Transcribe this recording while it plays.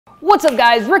What's up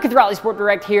guys, Rick with Rallysport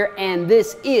Direct here, and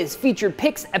this is Featured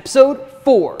Picks episode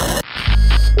 4.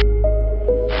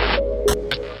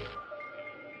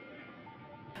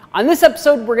 On this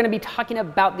episode, we're going to be talking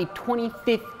about the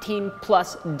 2015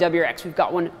 Plus WRX. We've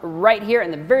got one right here,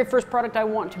 and the very first product I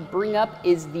want to bring up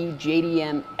is the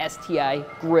JDM STI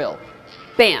grill.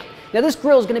 Bam! Now this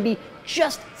grill is going to be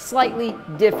just slightly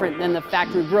different than the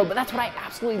factory grill, but that's what I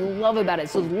absolutely love about it.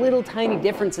 It's those little tiny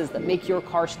differences that make your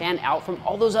car stand out from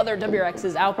all those other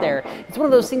WRXs out there. It's one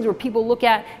of those things where people look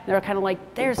at and they're kind of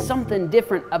like, there's something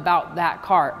different about that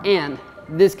car, and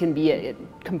this can be it.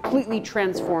 It completely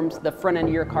transforms the front end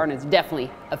of your car, and it's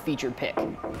definitely a featured pick.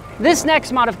 This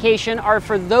next modification are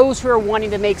for those who are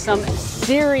wanting to make some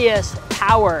serious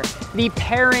power, the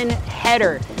Perrin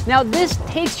Header. Now this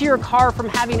takes your car from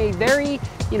having a very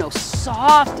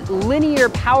soft linear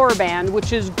power band,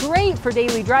 which is great for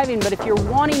daily driving, but if you're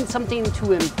wanting something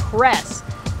to impress,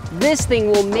 this thing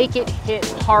will make it hit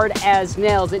hard as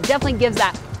nails. It definitely gives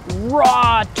that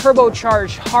raw,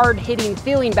 turbocharged, hard-hitting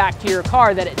feeling back to your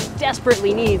car that it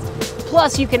desperately needs.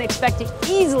 Plus, you can expect to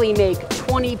easily make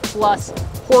 20+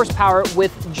 horsepower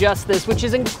with just this, which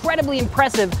is incredibly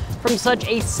impressive from such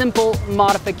a simple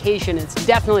modification. It's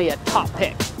definitely a top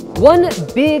pick. One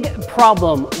big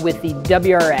problem with the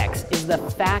WRX is the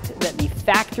fact that the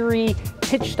factory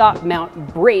pitch stop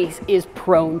mount brace is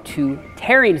prone to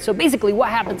tearing. So basically what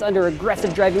happens under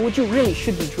aggressive driving, which you really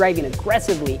should be driving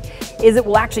aggressively, is it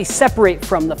will actually separate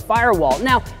from the firewall.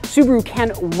 Now, Subaru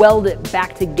can weld it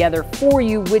back together for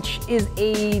you, which is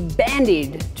a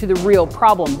band-aid to the real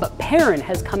problem, but Perrin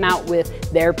has come out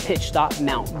with their pitch stop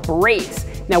mount brace.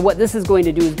 Now what this is going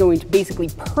to do is going to basically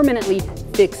permanently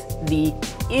fix the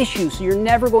issue. So you're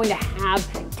never going to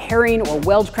have tearing or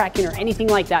welds cracking or anything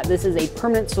like that. This is a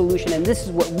permanent solution, and this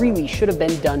is what really should have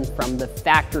been done from the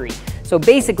factory. So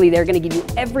basically they're going to give you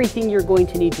everything you're going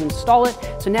to need to install it.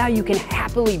 So now you can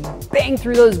happily bang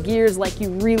through those gears like you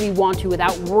really want to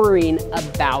without worrying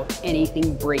about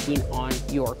anything breaking on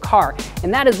your car.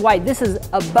 And that is why this is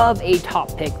above a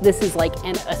top pick. This is like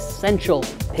an essential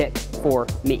pick for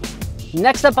me.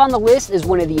 Next up on the list is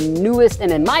one of the newest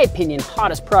and, in my opinion,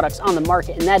 hottest products on the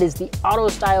market, and that is the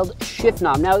AutoStyled shift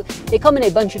knob. Now, they come in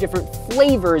a bunch of different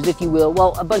flavors, if you will,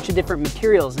 well, a bunch of different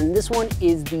materials, and this one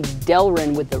is the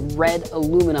Delrin with the red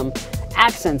aluminum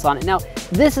accents on it. Now,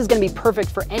 this is going to be perfect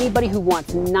for anybody who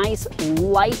wants nice,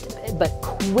 light, but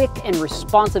quick and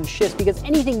responsive shifts, because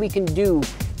anything we can do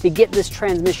to get this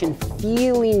transmission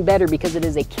feeling better, because it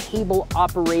is a cable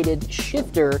operated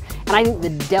shifter. And I think the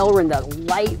Delrin, that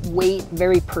lightweight,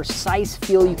 very precise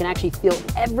feel, you can actually feel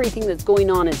everything that's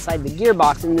going on inside the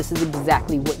gearbox, and this is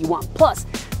exactly what you want. Plus,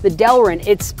 the Delrin,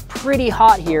 it's pretty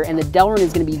hot here, and the Delrin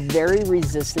is going to be very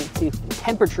resistant to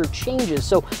temperature changes.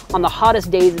 So on the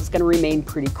hottest days, it's going to remain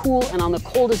pretty cool, and on the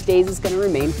coldest days, it's going to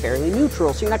remain fairly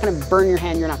neutral. So you're not going to burn your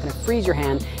hand, you're not going to freeze your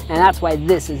hand, and that's why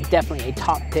this is definitely a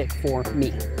top pick for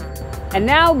me. And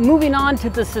now moving on to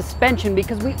the suspension,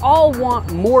 because we all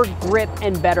want more grip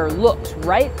and better looks,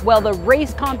 right? Well, the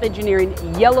RaceComp Engineering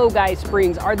Yellow Guy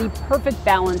springs are the perfect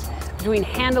balance between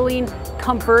handling,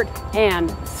 comfort,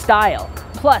 and style.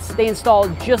 Plus, they install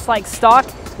just like stock.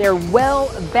 They're well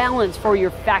balanced for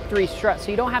your factory struts,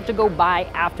 so you don't have to go buy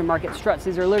aftermarket struts.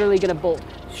 These are literally going to bolt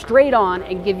straight on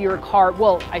and give your car,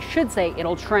 well, I should say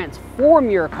it'll transform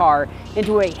your car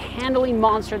into a handling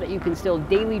monster that you can still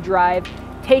daily drive,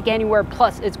 take anywhere,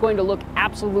 plus it's going to look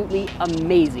absolutely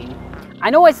amazing.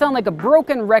 I know I sound like a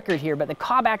broken record here, but the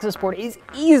Cobb Accessport is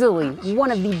easily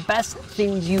one of the best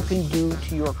things you can do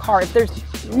to your car. If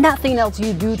there's nothing else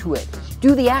you do to it,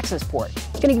 do the Accessport.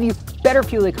 It's going to give you better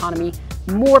fuel economy,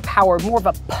 more power, more of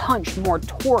a punch, more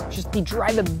torque, just the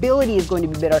drivability is going to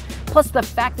be better. Plus the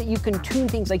fact that you can tune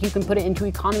things, like you can put it into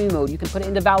economy mode, you can put it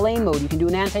into valet mode, you can do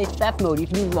an anti-theft mode, you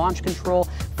can do launch control,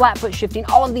 flat foot shifting,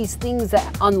 all of these things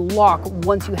that unlock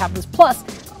once you have this. Plus,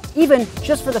 even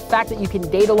just for the fact that you can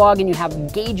data log and you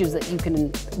have gauges that you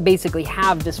can basically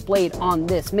have displayed on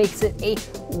this makes it a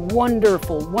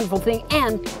wonderful, wonderful thing.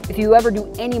 And if you ever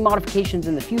do any modifications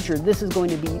in the future, this is going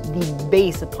to be the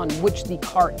base upon which the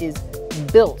car is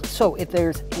built. So if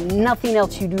there's nothing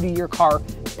else you do to your car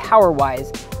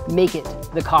power-wise, make it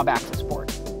the Cobb Accessport.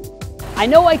 I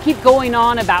know I keep going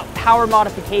on about power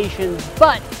modifications,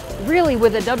 but really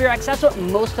with the WRX, that's what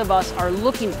most of us are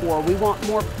looking for. We want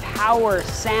more power,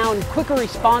 sound, quicker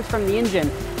response from the engine.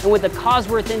 And with the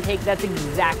Cosworth Intake, that's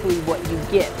exactly what you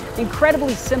get.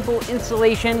 Incredibly simple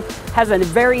installation, has a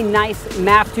very nice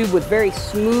MAF tube with very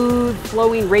smooth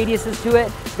flowing radiuses to it,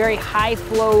 very high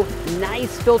flow,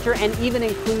 nice filter, and even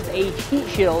includes a heat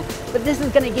shield. But this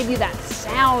is gonna give you that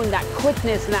sound, that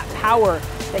quickness, and that power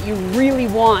that you really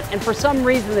want, and for some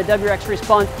reason the WRX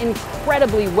responds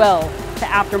incredibly well to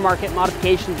aftermarket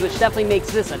modifications, which definitely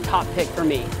makes this a top pick for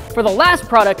me. For the last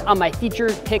product on my feature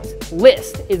picks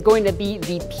list is going to be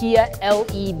the PIAA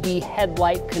LED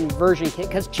Headlight Conversion Kit,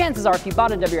 because chances are if you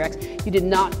bought a WRX, you did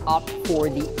not opt for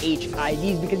the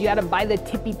HIDs because you had to buy the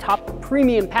tippy top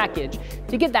premium package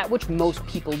to get that, which most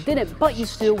people didn't, but you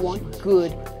still want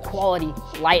good quality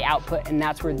light output, and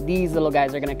that's where these little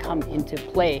guys are going to come into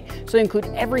play. So they include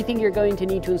everything you're going to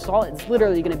need to install. It's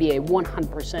literally going to be a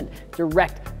 100%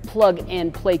 direct plug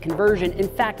and play conversion. In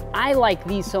fact, I like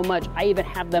these so much, I even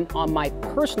have them on my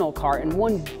personal car, and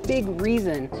one big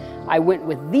reason I went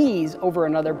with these over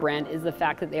another brand is the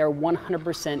fact that they are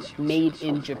 100% made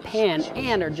in Japan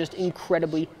and are just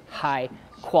incredibly high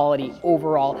quality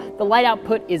overall. The light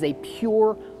output is a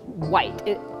pure white.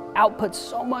 It outputs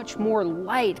so much more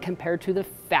light compared to the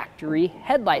factory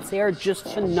headlights. They are just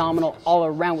phenomenal all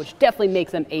around, which definitely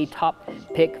makes them a top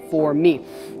pick for me.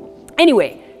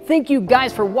 Anyway, thank you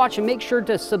guys for watching. Make sure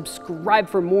to subscribe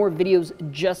for more videos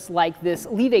just like this.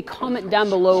 Leave a comment down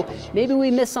below. Maybe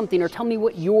we missed something, or tell me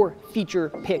what your feature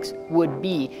picks would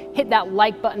be. Hit that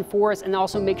like button for us, and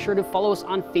also make sure to follow us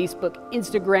on Facebook,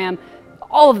 Instagram,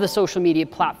 all of the social media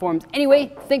platforms.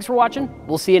 Anyway, thanks for watching.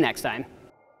 We'll see you next time.